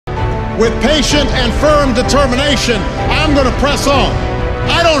with patient and firm determination, I'm going to press on.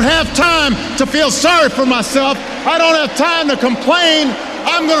 I don't have time to feel sorry for myself. I don't have time to complain.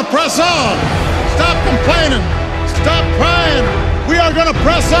 I'm going to press on. Stop complaining. Stop crying. We are going to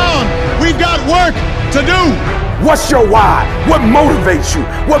press on. We've got work to do. What's your why? What motivates you?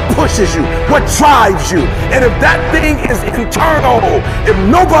 What pushes you? What drives you? And if that thing is internal, if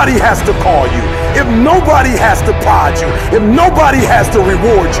nobody has to call you, if nobody has to prod you, if nobody has to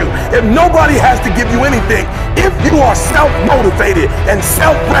reward you, if nobody has to give you anything, if you are self-motivated and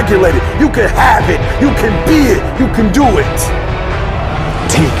self-regulated, you can have it, you can be it, you can do it.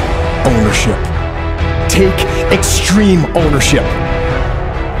 Take ownership. Take extreme ownership.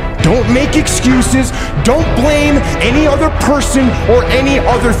 Don't make excuses. Don't blame any other person or any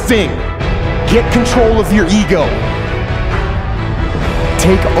other thing. Get control of your ego.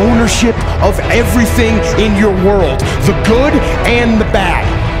 Take ownership of everything in your world, the good and the bad.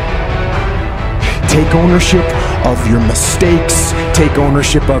 Take ownership of your mistakes. Take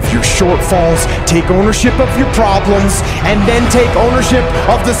ownership of your shortfalls. Take ownership of your problems. And then take ownership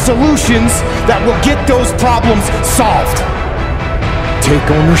of the solutions that will get those problems solved. Take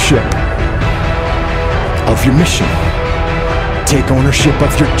ownership of your mission. Take ownership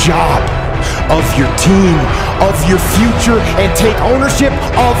of your job, of your team, of your future, and take ownership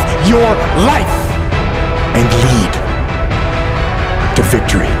of your life and lead to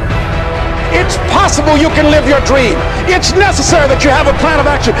victory. It's possible you can live your dream. It's necessary that you have a plan of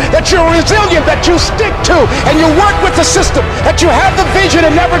action, that you're resilient, that you stick to, and you work with the system, that you have the vision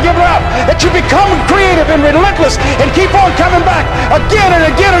and never give up, that you become creative and relentless and keep on coming back again and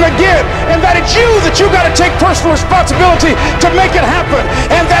again and again, and that it's you that you got to take personal responsibility to make it happen,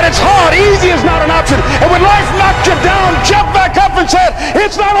 and that it's hard. Easy is not an option. And when life knocked you down, jump back up and said,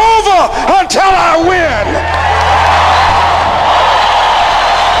 it's not over until I win.